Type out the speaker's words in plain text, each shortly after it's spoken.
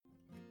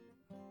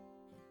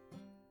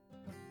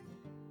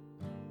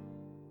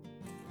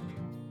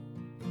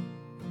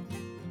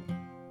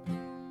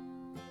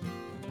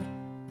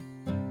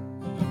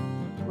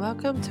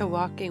Welcome to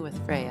Walking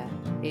with Freya,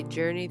 a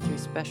journey through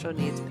special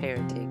needs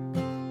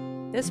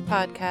parenting. This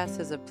podcast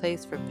is a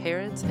place for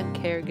parents and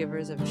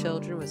caregivers of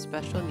children with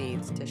special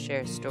needs to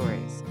share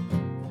stories,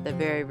 the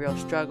very real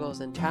struggles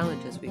and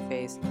challenges we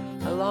face,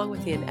 along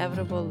with the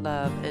inevitable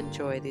love and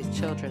joy these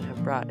children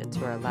have brought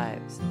into our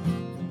lives.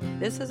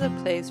 This is a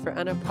place for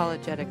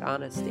unapologetic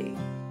honesty,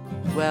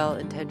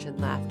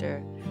 well-intentioned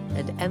laughter,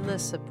 and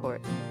endless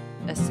support.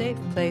 A safe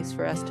place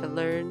for us to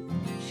learn,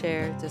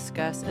 share,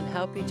 discuss, and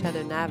help each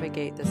other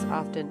navigate this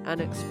often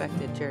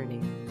unexpected journey.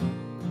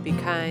 Be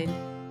kind,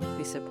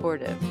 be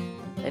supportive,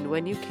 and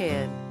when you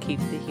can, keep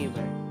the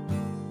humor.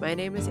 My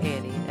name is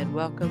Annie, and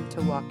welcome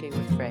to Walking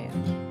with Freya.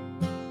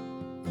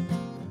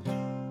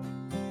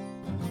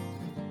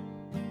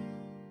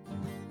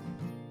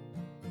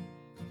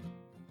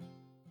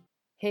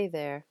 Hey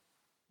there,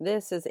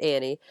 this is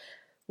Annie.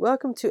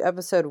 Welcome to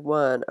episode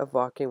 1 of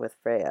Walking with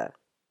Freya.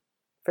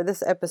 For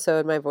this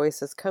episode, my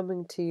voice is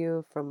coming to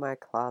you from my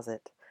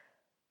closet.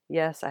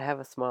 Yes, I have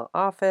a small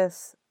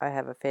office. I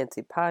have a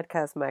fancy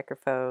podcast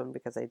microphone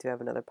because I do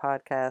have another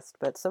podcast,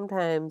 but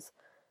sometimes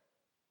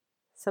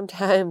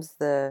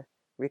the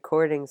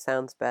recording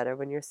sounds better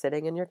when you're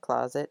sitting in your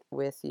closet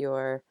with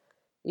your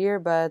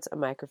earbuds, a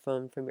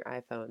microphone from your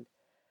iPhone.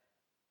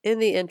 In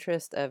the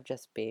interest of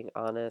just being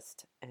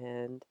honest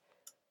and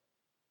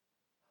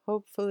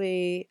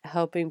hopefully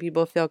helping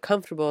people feel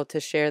comfortable to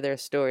share their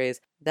stories.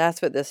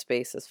 That's what this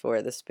space is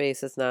for. This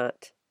space is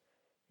not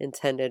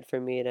intended for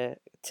me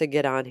to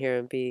get on here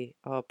and be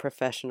all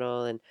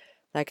professional and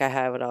like I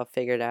have it all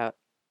figured out.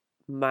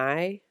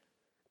 My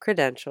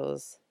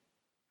credentials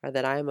are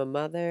that I am a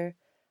mother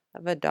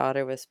of a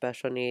daughter with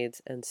special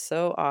needs, and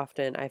so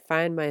often I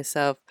find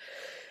myself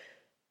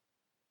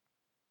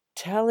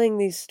telling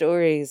these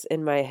stories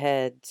in my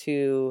head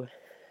to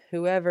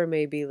whoever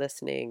may be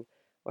listening,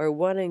 or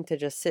wanting to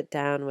just sit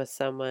down with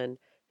someone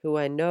who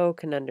I know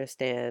can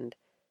understand,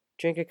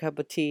 drink a cup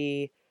of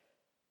tea,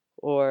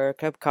 or a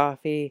cup of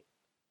coffee,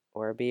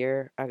 or a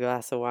beer, a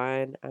glass of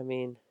wine. I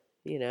mean,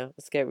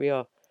 let's get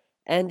real.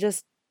 And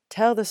just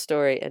tell the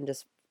story and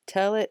just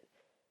tell it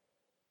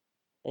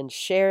and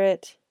share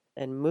it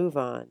and move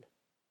on.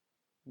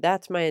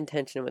 That's my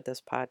intention with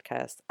this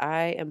podcast.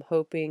 I am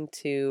hoping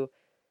to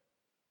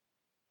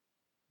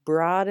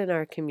broaden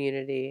our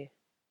community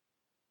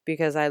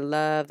because I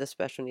love the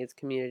special needs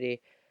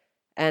community,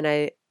 and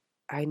I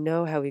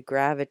know how we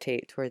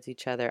gravitate towards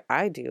each other.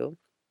 I do.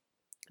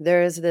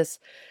 There's this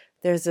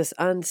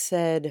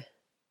unsaid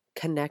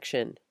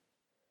connection.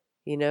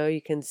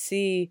 You can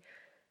see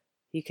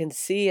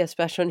a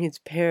special needs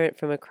parent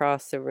from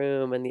across the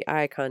room, and the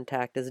eye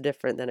contact is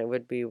different than it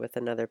would be with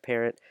another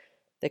parent.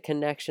 The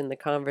connection, the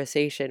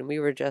conversation. We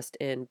were just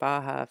in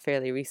Baja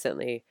fairly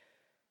recently,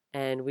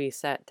 and we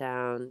sat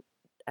down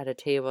at a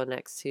table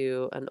next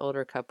to an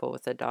older couple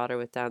with a daughter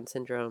with Down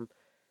syndrome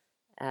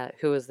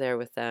who was there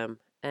with them.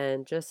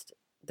 And just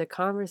the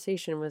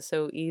conversation was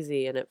so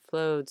easy, and it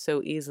flowed so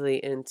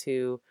easily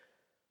into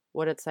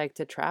what it's like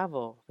to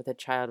travel with a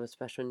child with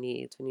special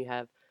needs when you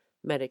have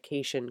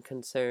medication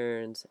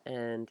concerns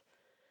and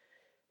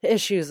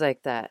issues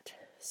like that.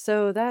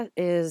 So that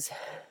is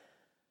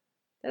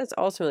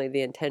ultimately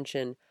the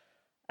intention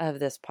of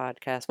this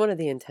podcast, one of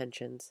the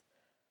intentions.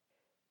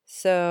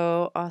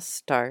 So I'll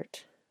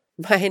start.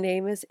 My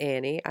name is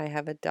Annie. I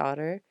have a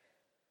daughter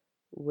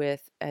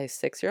with a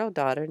 6-year-old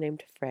daughter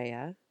named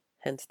Freya,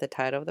 hence the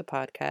title of the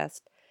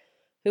podcast,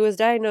 who was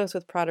diagnosed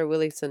with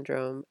Prader-Willi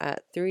syndrome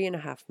at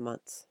 3.5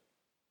 months.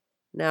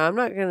 Now, I'm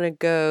not going to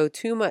go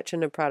too much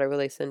into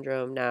Prader-Willi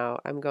syndrome now.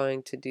 I'm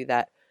going to do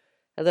that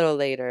a little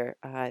later,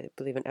 I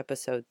believe in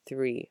episode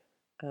 3.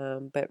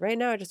 But right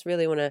now, I just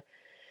really want to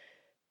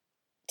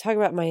talk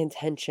about my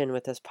intention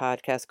with this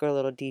podcast, go a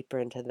little deeper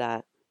into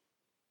that.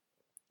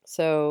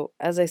 So,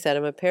 as I said,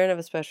 I'm a parent of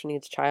a special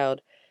needs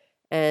child,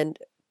 and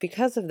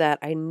because of that,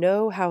 I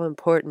know how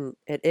important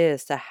it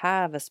is to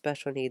have a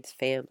special needs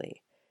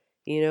family.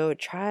 A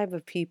tribe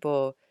of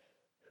people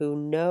who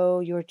know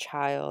your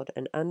child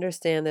and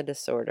understand the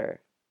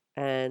disorder.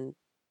 And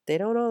they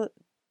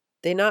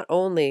not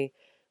only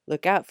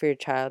look out for your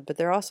child, but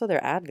they're also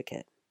their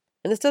advocate.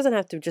 And this doesn't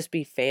have to just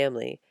be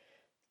family.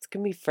 It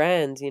can be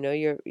friends,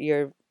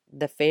 you're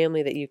the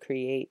family that you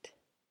create.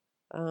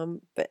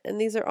 And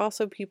these are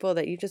also people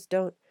that you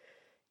don't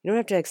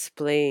have to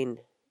explain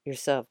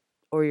yourself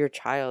or your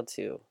child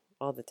to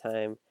all the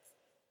time,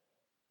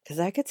 because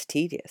that gets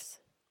tedious.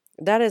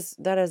 That is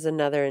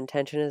another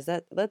intention, is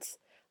that let's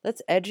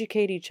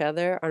educate each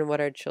other on what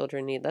our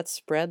children need. Let's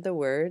spread the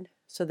word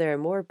so there are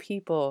more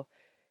people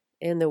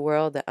in the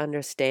world that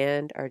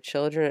understand our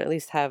children, at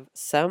least have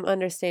some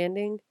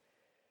understanding,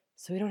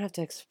 so we don't have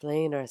to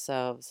explain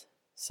ourselves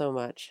so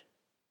much,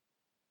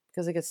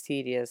 because it gets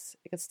tedious,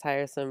 it gets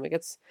tiresome, it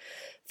gets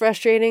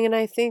frustrating, and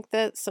I think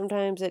that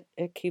sometimes it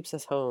keeps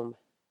us home.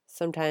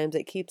 Sometimes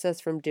it keeps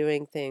us from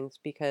doing things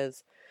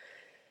because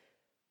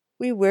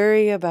we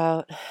worry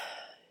about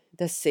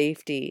the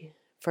safety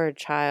for a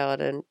child,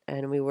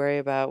 and we worry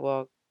about,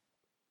 well,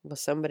 will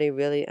somebody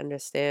really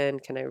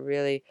understand? Can I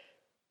really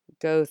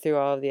go through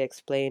all of the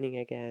explaining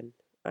again?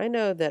 I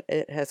know that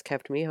it has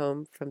kept me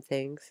home from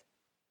things.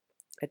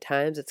 At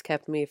times, it's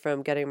kept me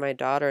from getting my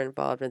daughter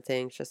involved in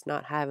things, just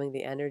not having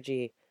the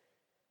energy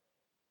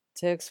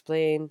to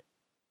explain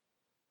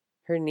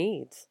her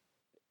needs.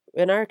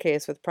 In our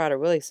case with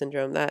Prader-Willi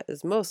syndrome, that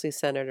is mostly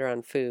centered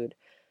around food.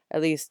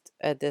 At least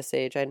at this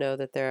age, I know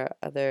that there are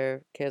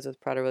other kids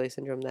with Prader-Willi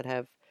syndrome that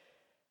have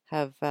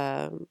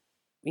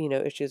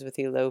issues with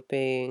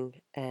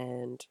eloping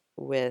and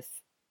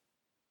with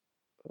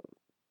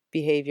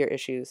behavior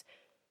issues.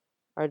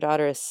 Our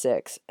daughter is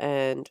 6,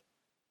 and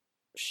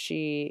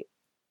she,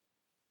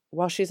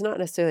 while she's not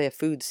necessarily a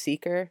food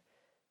seeker,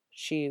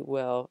 she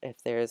will,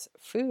 if there's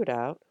food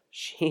out,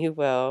 she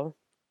will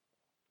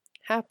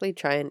happily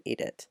try and eat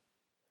it.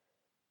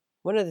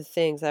 One of the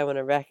things I want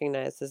to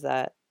recognize is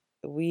that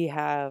we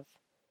have,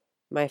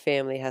 my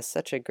family has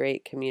such a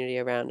great community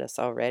around us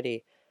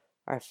already.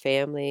 Our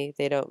family,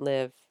 they don't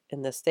live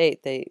in the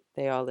state, they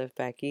all live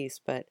back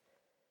east, but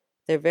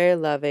they're very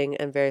loving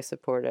and very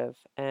supportive.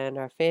 And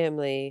our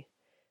family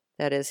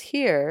that is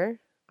here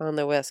on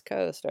the West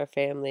Coast, our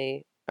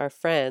family, our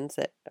friends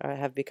that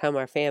have become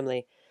our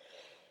family,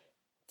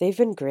 they've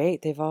been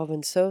great. They've all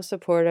been so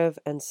supportive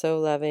and so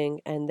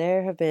loving. And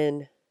there have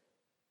been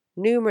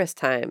numerous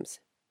times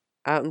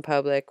out in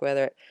public,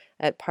 whether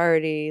at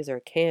parties or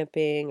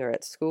camping or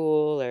at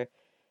school or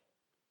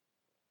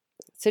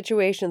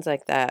situations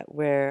like that,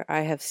 where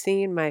I have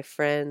seen my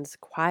friends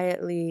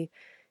quietly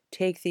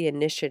take the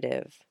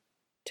initiative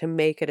to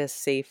make it a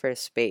safer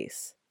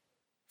space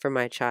for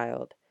my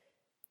child,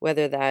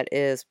 whether that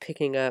is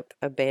picking up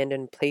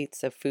abandoned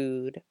plates of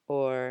food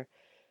or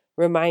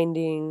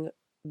reminding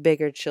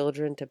bigger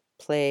children to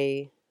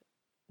play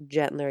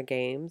gentler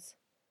games,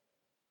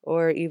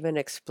 or even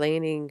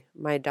explaining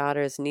my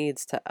daughter's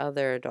needs to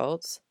other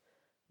adults,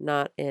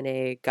 not in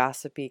a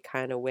gossipy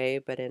kind of way,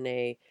 but in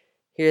a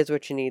here's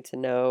what you need to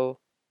know,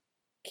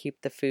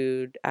 keep the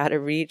food out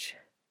of reach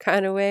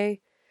kind of way.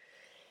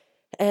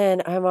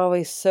 And I'm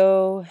always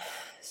so,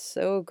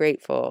 so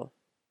grateful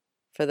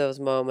for those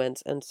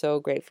moments and so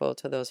grateful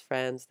to those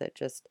friends that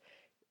just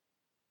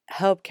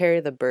help carry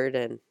the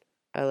burden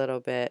a little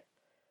bit.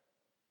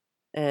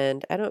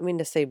 And I don't mean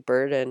to say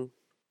burden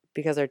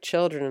because our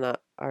children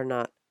are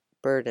not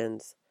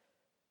burdens,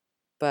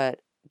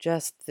 but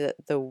just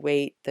the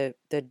weight, the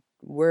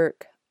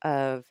work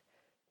of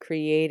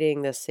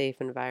creating this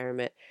safe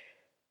environment.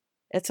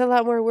 It's a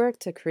lot more work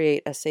to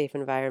create a safe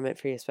environment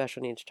for your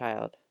special needs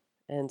child.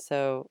 And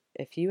so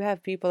if you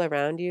have people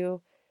around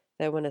you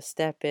that want to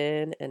step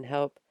in and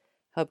help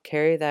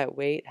carry that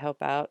weight,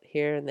 help out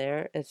here and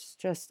there, it's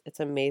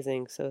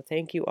amazing. So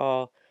thank you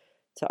all,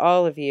 to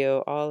all of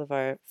you, all of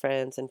our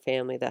friends and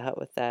family that help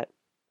with that.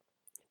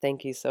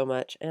 Thank you so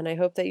much. And I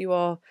hope that you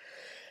all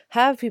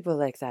have people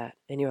like that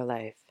in your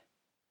life.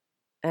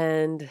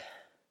 And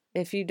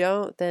if you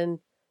don't, then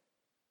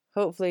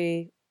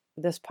hopefully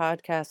this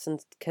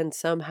podcast can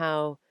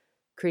somehow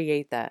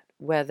create that,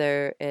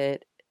 whether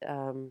it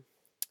um,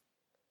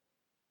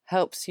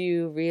 helps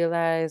you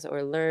realize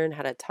or learn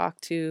how to talk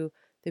to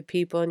the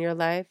people in your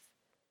life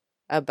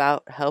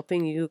about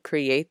helping you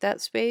create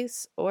that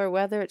space, or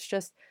whether it's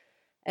just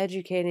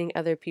educating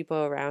other people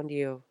around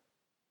you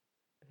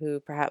who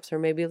perhaps are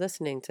maybe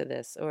listening to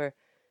this, or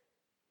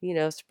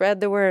spread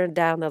the word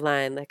down the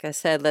line. Like I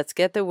said, let's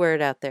get the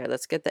word out there.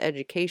 Let's get the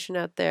education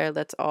out there.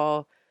 Let's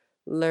all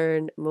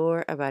learn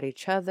more about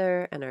each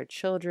other and our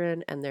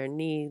children and their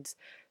needs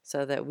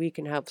so that we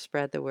can help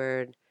spread the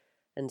word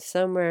and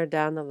somewhere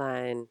down the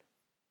line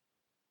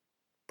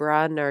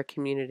broaden our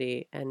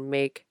community and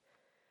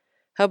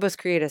help us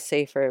create a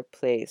safer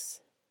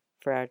place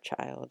for our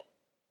child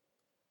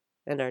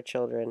and our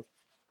children.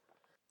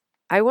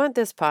 I want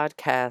this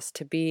podcast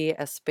to be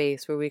a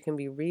space where we can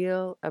be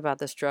real about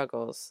the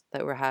struggles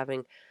that we're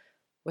having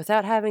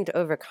without having to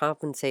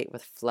overcompensate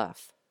with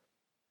fluff.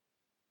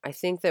 I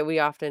think that we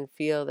often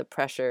feel the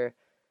pressure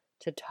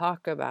to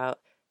talk about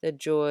the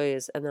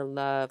joys and the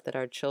love that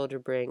our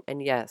children bring.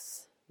 And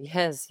yes,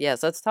 yes,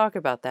 yes, let's talk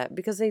about that,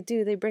 because they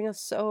do. They bring us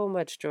so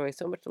much joy,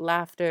 so much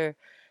laughter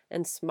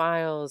and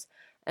smiles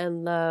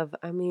and love.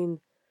 I mean,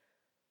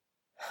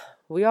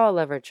 we all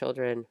love our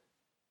children.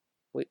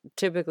 We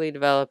typically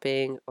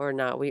developing or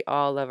not, we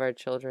all love our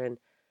children.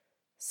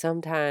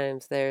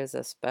 Sometimes there's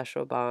a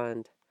special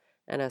bond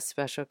and a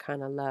special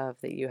kind of love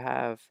that you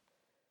have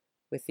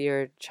with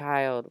your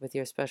child, with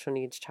your special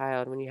needs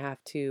child, when you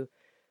have to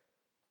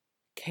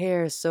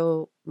care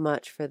so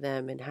much for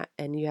them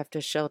and you have to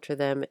shelter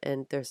them,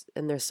 and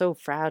they're so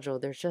fragile.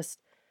 There's just,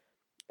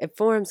 it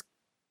forms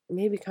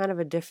maybe kind of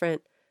a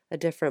different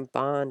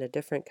bond, a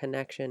different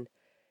connection.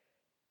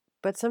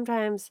 But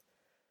sometimes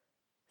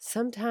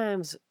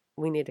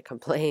we need to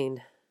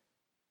complain.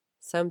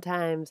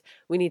 Sometimes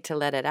we need to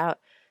let it out.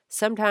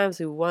 Sometimes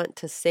we want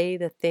to say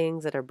the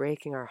things that are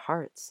breaking our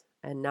hearts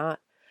and not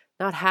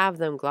have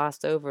them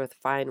glossed over with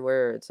fine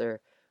words or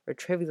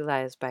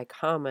trivialized by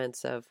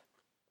comments of,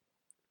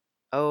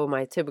 oh,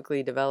 my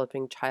typically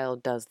developing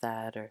child does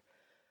that, or,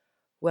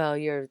 well,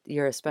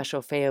 you're a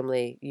special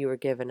family, you were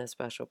given a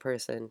special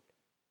person.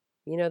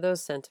 You know,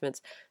 those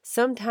sentiments.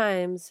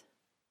 Sometimes,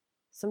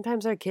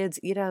 sometimes our kids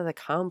eat out of the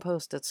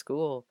compost at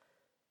school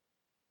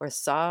or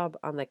sob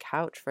on the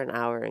couch for an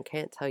hour and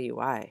can't tell you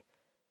why.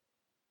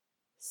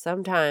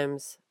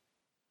 Sometimes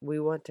we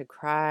want to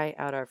cry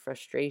out our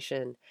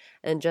frustration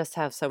and just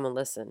have someone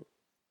listen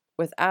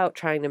without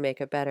trying to make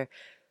it better,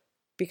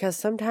 because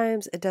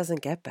sometimes it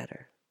doesn't get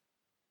better.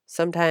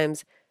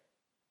 Sometimes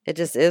it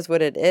just is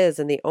what it is,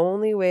 and the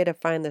only way to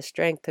find the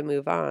strength to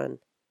move on,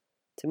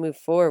 to move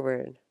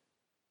forward,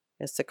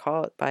 is to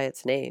call it by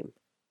its name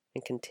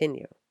and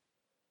continue.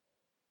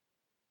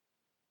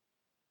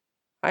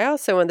 I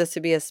also want this to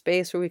be a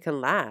space where we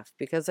can laugh,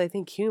 because I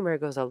think humor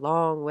goes a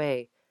long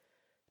way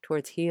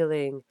towards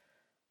healing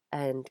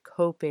and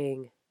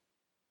coping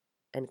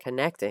and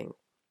connecting.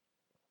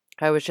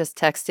 I was just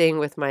texting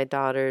with my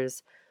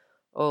daughter's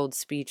old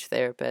speech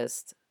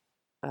therapist,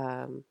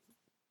 um,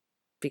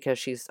 because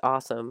she's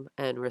awesome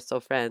and we're still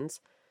friends.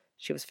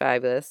 She was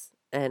fabulous,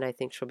 and I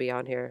think she'll be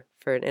on here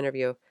for an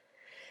interview.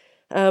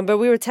 But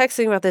we were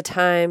texting about the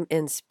time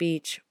in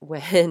speech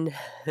when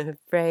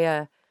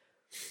Freya's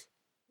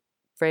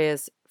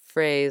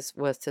phrase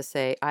was to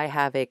say, "I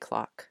have a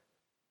clock."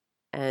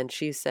 And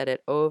she said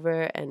it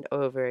over and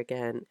over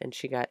again, and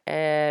she got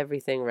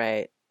everything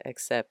right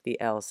except the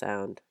L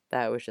sound.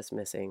 That was just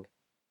missing.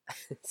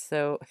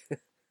 So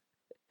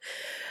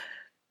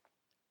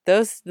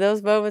those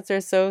moments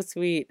are so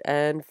sweet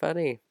and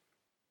funny.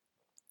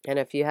 And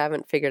if you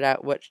haven't figured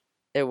out what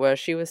it was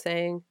she was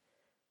saying,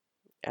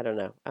 I don't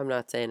know. I'm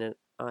not saying it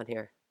on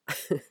here.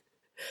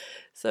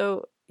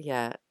 So,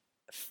 yeah,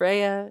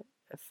 Freya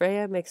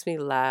Freya makes me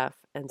laugh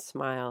and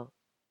smile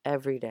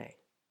every day.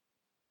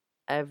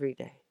 Every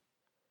day.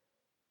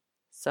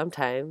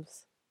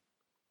 Sometimes,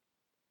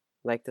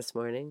 like this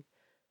morning,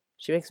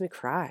 she makes me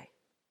cry.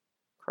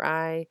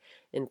 Cry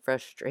in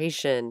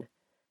frustration.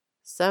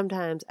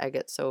 Sometimes I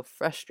get so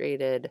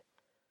frustrated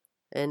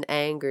and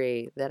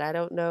angry that I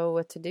don't know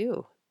what to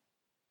do.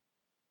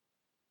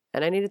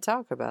 And I need to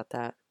talk about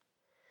that.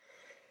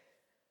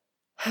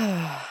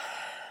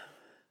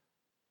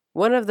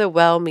 One of the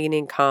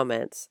well-meaning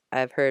comments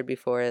I've heard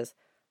before is,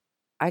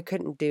 "I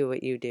couldn't do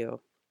what you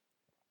do."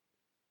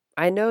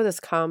 I know this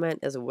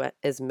comment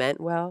is meant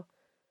well,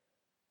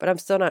 but I'm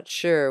still not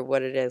sure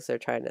what it is they're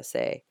trying to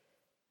say.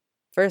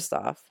 First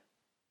off,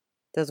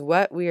 does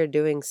what we are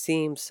doing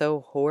seem so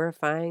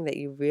horrifying that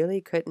you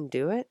really couldn't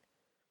do it?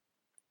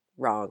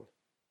 Wrong.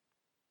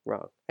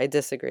 Wrong. I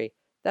disagree.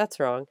 That's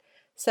wrong.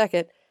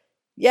 Second,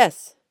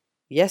 yes.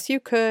 Yes, you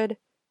could,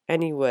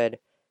 and you would,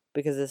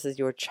 because this is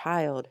your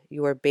child,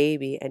 your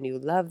baby, and you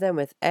love them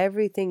with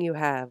everything you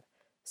have.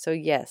 So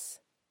yes,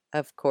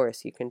 of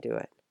course you can do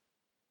it.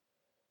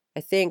 I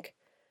think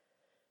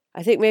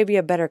maybe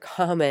a better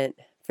comment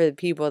for the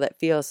people that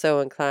feel so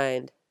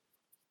inclined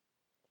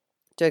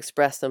to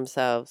express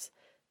themselves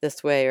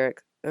this way,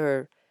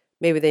 or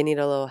maybe they need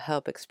a little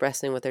help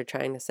expressing what they're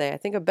trying to say. I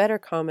think a better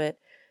comment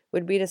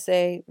would be to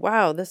say,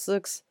 "Wow, this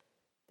looks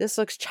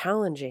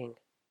challenging,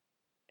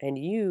 and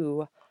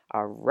you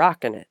are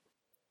rocking it."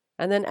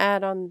 And then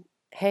add on,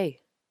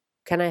 "Hey,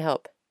 can I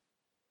help?"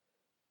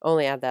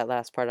 Only add that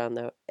last part on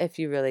though, if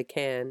you really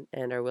can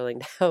and are willing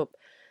to help.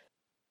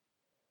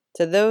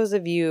 To those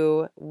of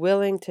you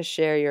willing to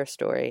share your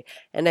story,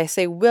 and I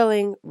say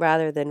willing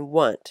rather than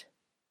want,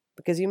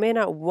 because you may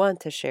not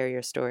want to share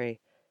your story,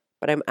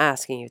 but I'm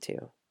asking you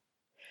to.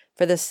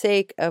 For the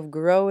sake of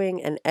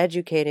growing and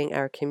educating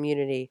our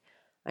community,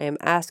 I am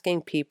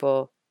asking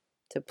people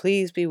to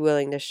please be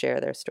willing to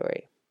share their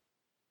story.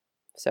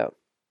 So,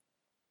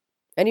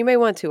 and you may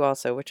want to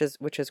also, which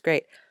is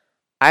great.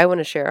 I want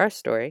to share our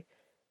story.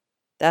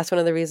 That's one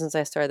of the reasons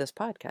I started this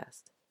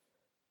podcast.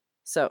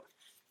 So,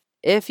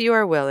 if you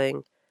are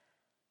willing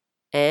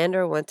and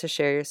or want to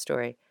share your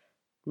story,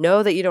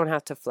 know that you don't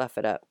have to fluff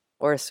it up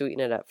or sweeten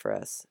it up for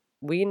us.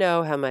 We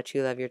know how much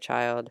you love your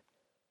child.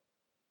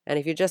 And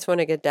if you just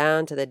want to get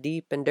down to the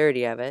deep and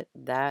dirty of it,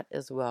 that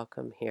is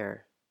welcome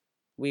here.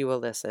 We will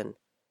listen.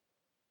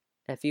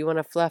 If you want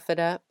to fluff it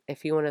up,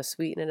 if you want to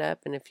sweeten it up,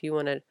 and if you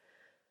want to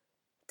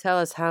tell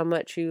us how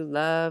much you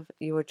love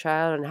your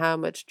child and how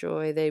much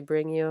joy they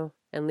bring you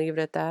and leave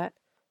it at that,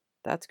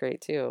 that's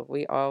great too.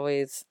 We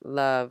always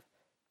love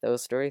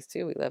those stories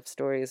too. We love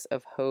stories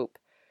of hope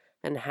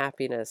and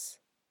happiness.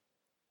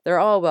 They're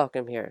all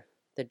welcome here.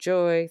 The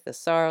joy, the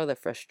sorrow, the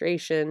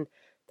frustration,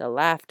 the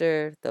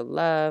laughter, the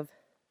love.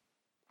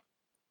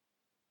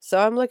 So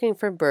I'm looking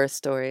for birth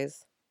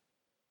stories,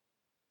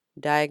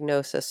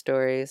 diagnosis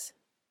stories.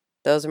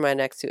 Those are my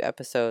next two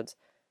episodes.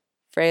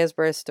 Freya's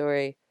birth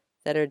story,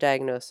 then her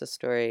diagnosis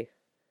story.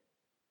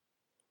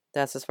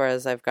 That's as far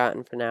as I've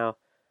gotten for now.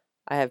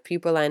 I have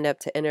people lined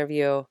up to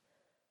interview.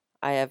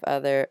 I have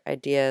other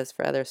ideas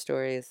for other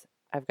stories.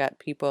 I've got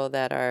people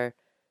that are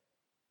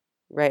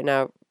right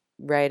now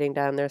writing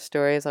down their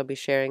stories. I'll be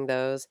sharing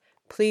those.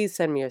 Please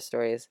send me your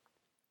stories.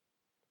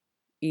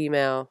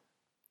 Email.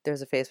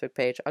 There's a Facebook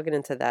page. I'll get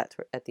into that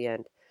at the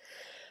end.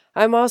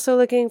 I'm also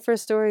looking for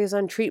stories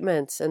on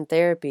treatments and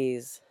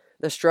therapies,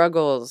 the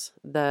struggles,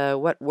 the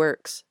what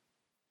works,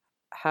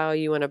 how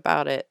you went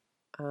about it,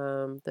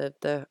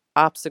 the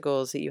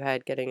obstacles that you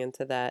had getting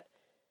into that.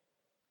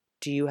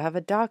 Do you have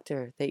a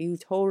doctor that you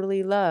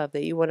totally love,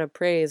 that you want to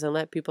praise and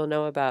let people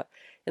know about?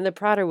 In the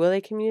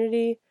Prader-Willi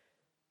community,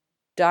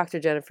 Dr.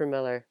 Jennifer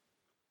Miller,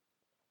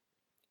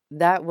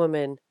 that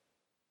woman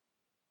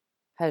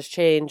has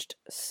changed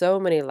so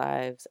many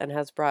lives and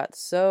has brought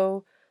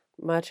so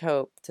much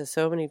hope to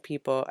so many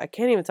people. I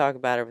can't even talk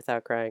about her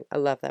without crying. I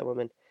love that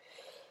woman.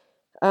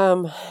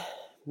 Um,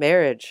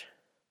 Marriage.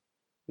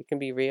 We can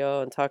be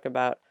real and talk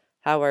about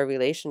how our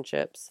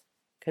relationships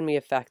can be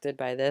affected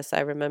by this.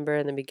 I remember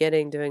in the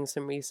beginning doing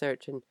some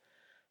research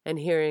and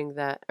hearing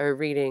that, or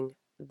reading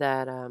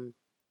that,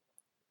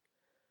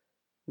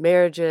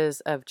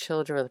 marriages of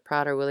children with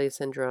Prader-Willi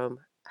syndrome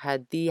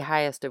had the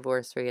highest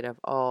divorce rate of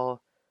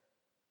all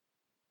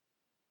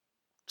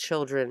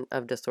children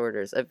of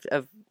disorders,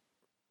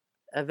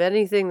 of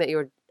anything that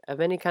you're, of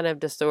any kind of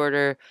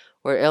disorder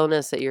or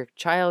illness that your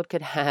child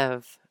could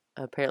have.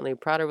 Apparently,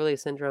 Prader-Willi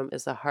syndrome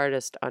is the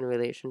hardest on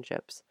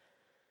relationships.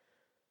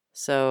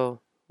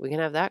 So we can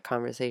have that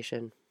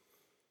conversation.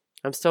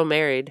 I'm still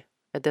married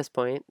at this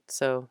point,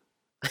 so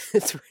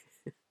it's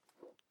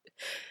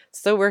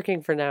still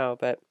working for now,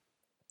 but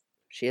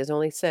she is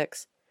only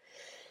 6.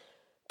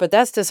 But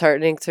that's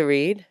disheartening to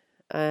read,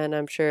 and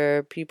I'm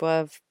sure people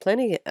have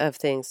plenty of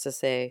things to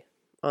say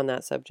on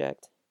that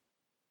subject.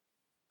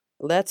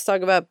 Let's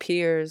talk about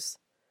peers,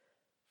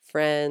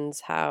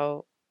 friends,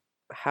 how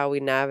we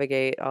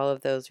navigate all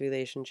of those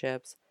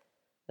relationships.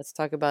 Let's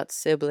talk about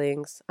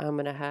siblings. I'm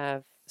going to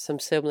have some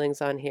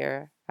siblings on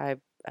here.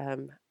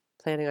 I'm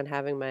planning on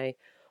having my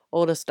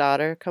oldest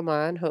daughter come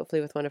on,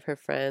 hopefully with one of her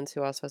friends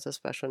who also has a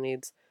special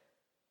needs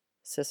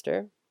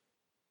sister.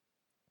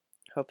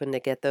 Hoping to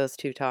get those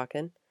two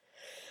talking.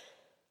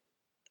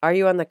 Are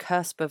you on the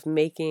cusp of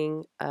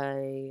making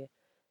a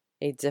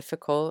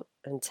difficult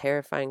and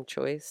terrifying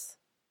choice?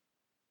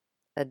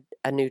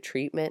 A new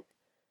treatment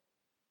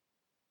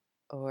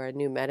or a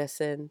new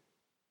medicine?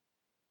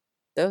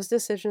 Those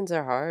decisions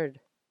are hard.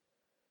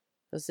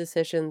 Those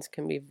decisions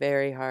can be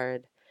very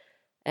hard.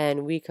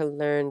 And we can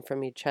learn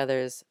from each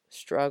other's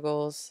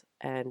struggles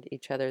and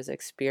each other's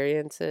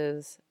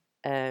experiences.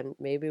 And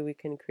maybe we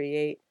can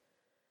create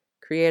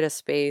a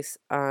space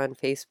on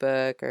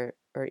Facebook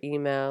or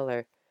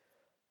email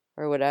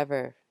or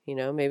whatever.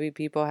 Maybe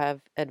people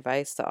have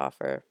advice to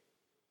offer.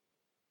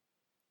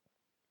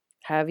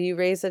 Have you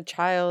raised a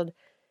child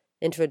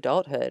into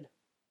adulthood?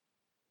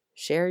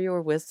 Share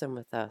your wisdom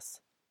with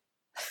us.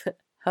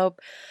 Help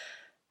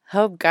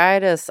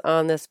guide us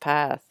on this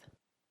path.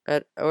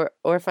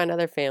 Or find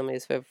other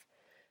families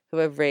who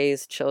have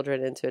raised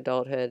children into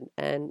adulthood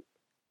and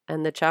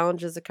the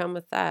challenges that come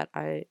with that.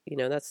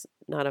 That's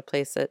not a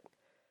place that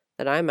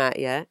I'm at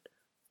yet,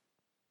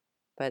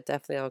 but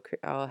definitely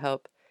I'll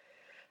help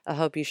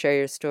you share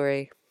your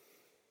story.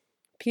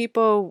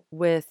 People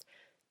with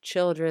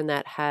children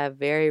that have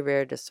very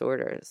rare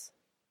disorders,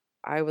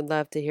 I would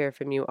love to hear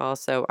from you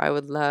also. I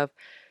would love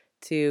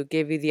to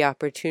give you the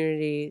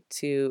opportunity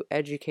to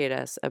educate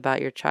us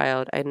about your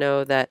child. I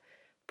know that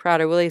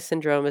Prader-Willi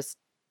syndrome is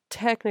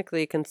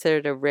technically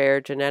considered a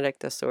rare genetic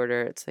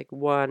disorder. It's like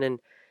 1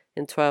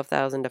 in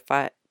 12,000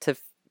 to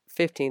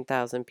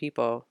 15,000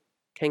 people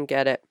can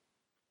get it.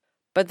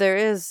 But there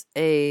is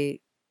a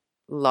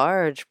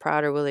large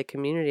Prader-Willi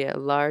community, a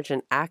large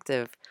and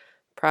active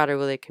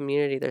Prader-Willi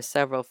community. There's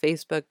several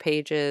Facebook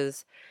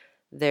pages,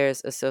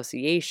 there's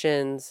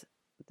associations,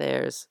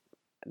 there's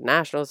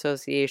national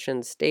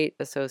associations, state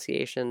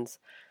associations,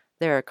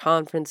 there are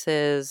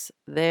conferences,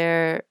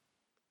 there's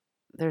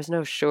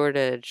no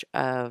shortage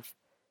of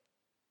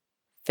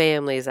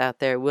families out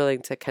there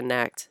willing to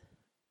connect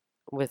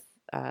with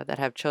that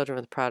have children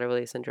with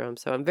Prader-Willi syndrome.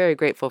 So I'm very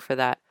grateful for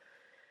that.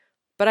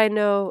 But I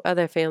know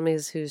other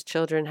families whose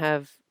children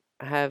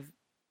have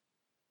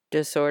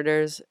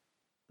disorders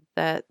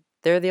that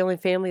they're the only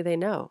family they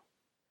know.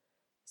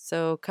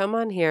 So come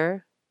on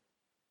here,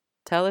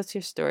 tell us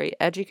your story,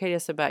 educate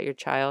us about your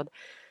child.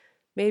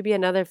 Maybe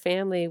another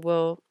family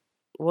will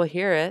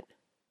hear it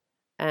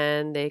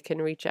and they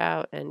can reach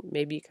out and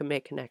maybe you can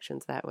make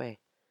connections that way.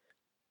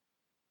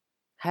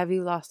 Have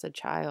you lost a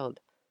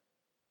child?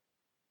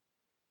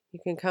 You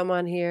can come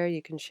on here,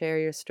 you can share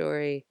your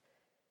story,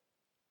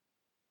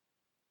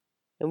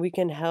 and we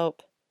can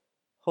help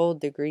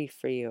hold the grief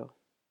for you,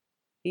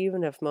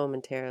 even if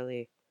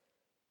momentarily.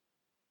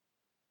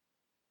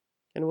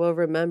 And we'll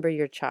remember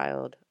your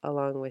child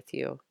along with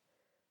you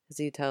as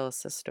you tell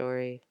us the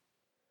story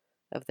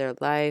of their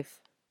life,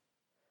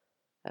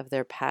 of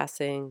their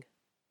passing.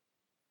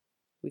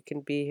 We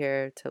can be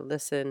here to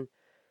listen,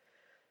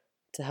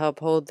 to help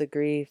hold the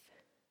grief,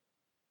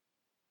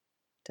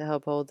 to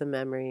help hold the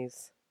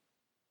memories.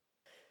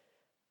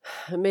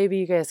 Maybe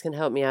you guys can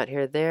help me out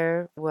here.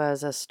 There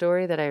was a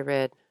story that I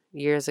read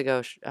years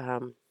ago,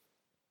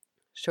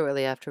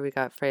 shortly after we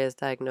got Freya's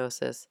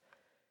diagnosis,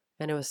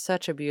 and it was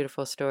such a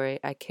beautiful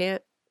story. I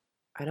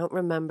don't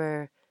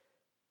remember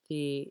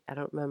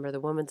the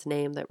woman's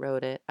name that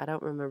wrote it. I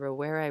don't remember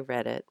where I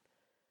read it.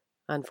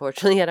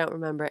 Unfortunately, I don't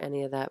remember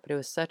any of that, but it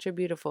was such a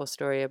beautiful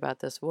story about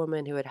this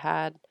woman who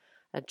had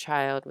a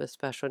child with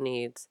special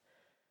needs,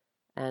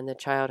 and the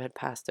child had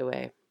passed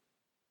away.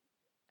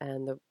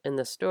 And in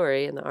the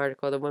story, in the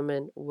article, the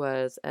woman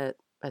was at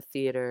a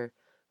theater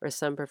or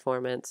some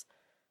performance,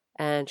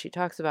 and she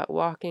talks about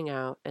walking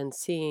out and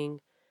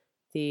seeing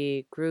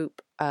the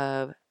group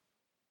of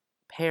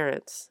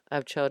parents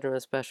of children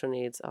with special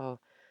needs all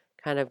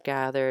kind of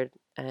gathered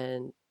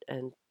and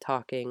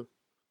talking.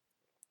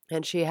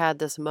 And she had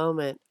this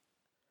moment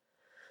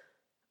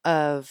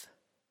of,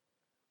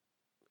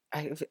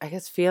 I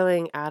guess,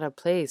 feeling out of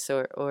place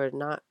or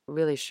not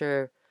really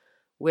sure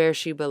where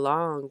she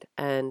belonged.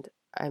 And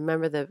I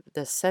remember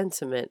the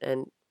sentiment,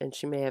 and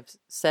she may have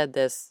said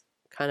this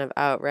kind of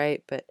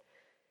outright, but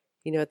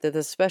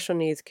the special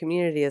needs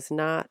community is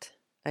not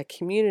a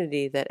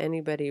community that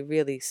anybody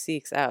really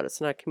seeks out.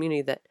 It's not a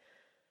community that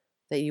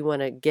you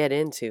want to get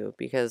into,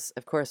 because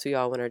of course we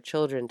all want our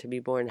children to be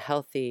born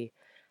healthy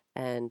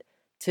and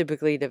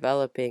typically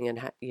developing, and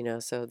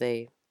so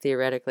they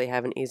theoretically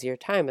have an easier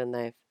time in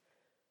life.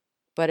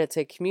 But it's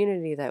a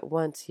community that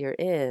once you're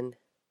in,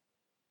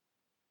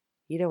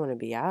 you don't want to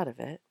be out of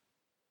it.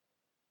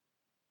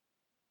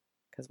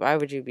 Because why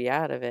would you be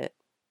out of it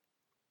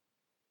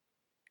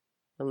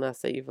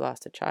unless that you've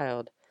lost a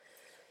child?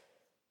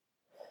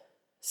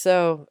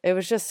 So it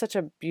was just such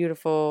a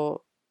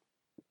beautiful,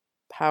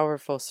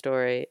 powerful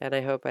story, and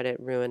I hope I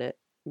didn't ruin it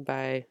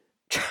by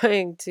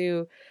trying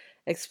to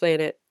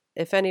explain it.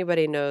 If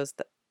anybody knows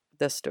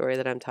the story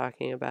that I'm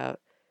talking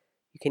about,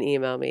 you can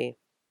email me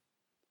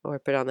or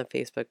put it on the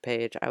Facebook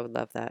page. I would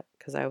love that,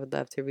 because I would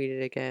love to read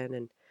it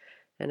again,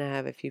 and I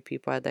have a few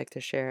people I'd like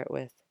to share it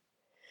with.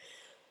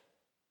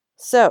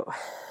 So,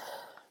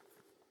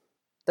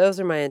 those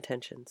are my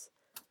intentions.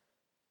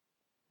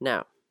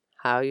 Now,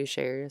 how you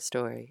share your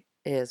story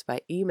is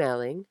by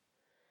emailing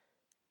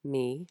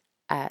me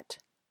at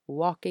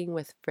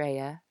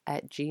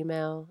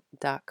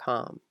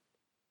walkingwithfreya@gmail.com.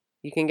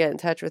 You can get in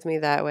touch with me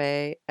that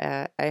way.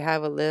 I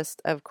have a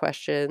list of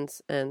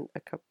questions and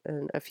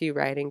a few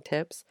writing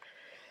tips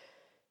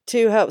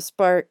to help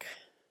spark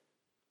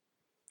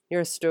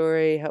your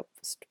story, help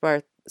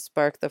spark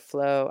the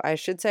flow. I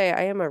should say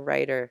I am a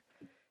writer,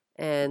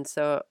 and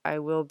so I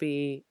will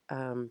be,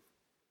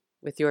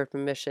 with your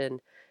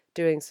permission,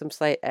 doing some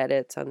slight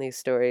edits on these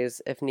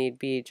stories if need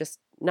be. Just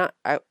not,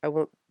 I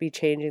won't be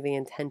changing the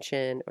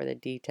intention or the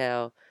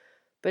detail,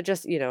 but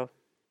just,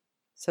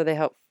 so they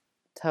help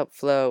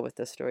flow with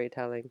the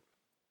storytelling.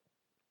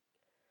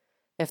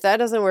 If that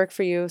doesn't work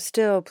for you,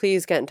 still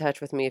please get in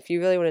touch with me. If you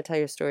really want to tell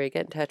your story,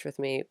 get in touch with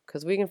me,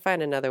 because we can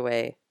find another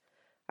way.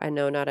 I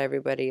know not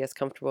everybody is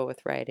comfortable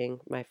with writing.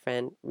 My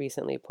friend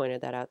recently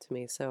pointed that out to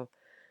me. So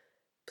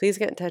please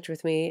get in touch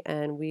with me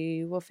and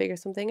we will figure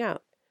something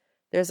out.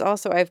 There's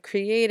also, I've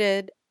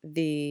created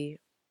a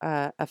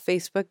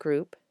Facebook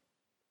group.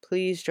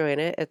 Please join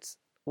it. It's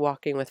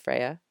Walking with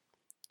Freya.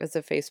 It's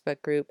a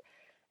Facebook group,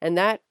 and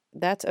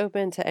that's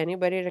open to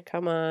anybody to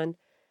come on.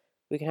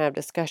 We can have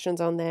discussions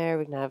on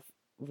there. You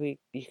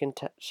can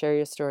share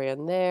your story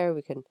on there.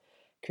 We can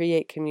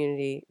create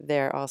community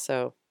there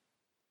also.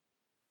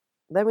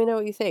 Let me know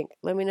what you think.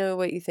 Let me know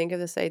what you think of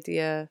this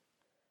idea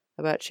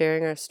about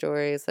sharing our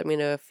stories. Let me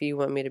know if you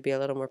want me to be a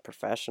little more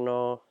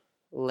professional,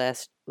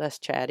 less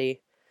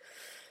chatty.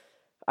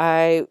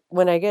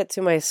 When I get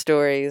to my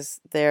stories,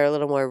 they're a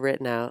little more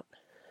written out,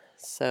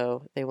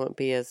 so they won't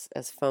be as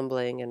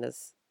fumbling and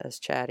as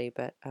chatty.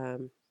 But I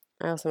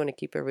also want to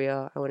keep it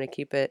real. I want to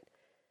keep it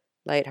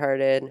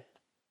lighthearted.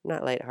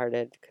 Not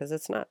lighthearted, because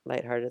it's not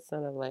lighthearted. It's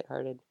not a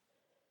lighthearted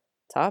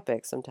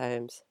topic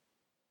sometimes.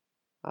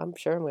 I'm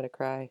sure I'm going to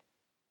cry.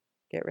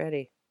 Get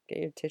ready. Get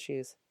your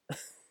tissues.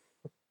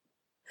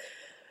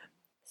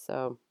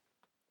 So,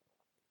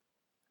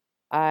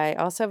 I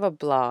also have a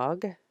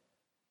blog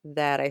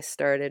that I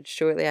started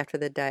shortly after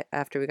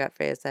after we got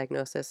Freya's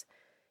diagnosis.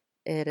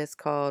 It is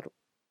called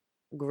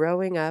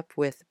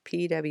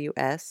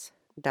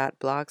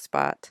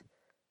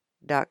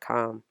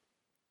growingupwithpws.blogspot.com.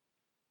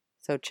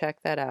 So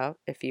check that out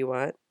if you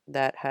want.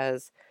 That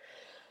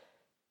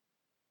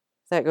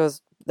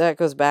goes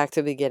back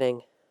to the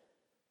beginning.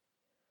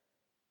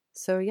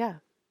 So yeah,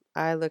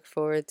 I look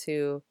forward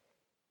to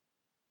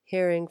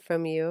hearing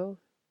from you,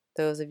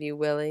 those of you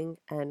willing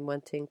and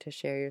wanting to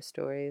share your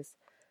stories.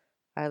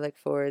 I look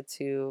forward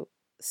to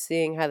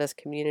seeing how this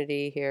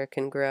community here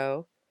can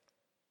grow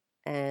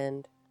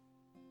and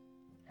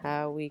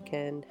how we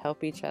can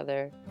help each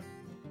other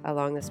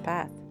along this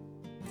path.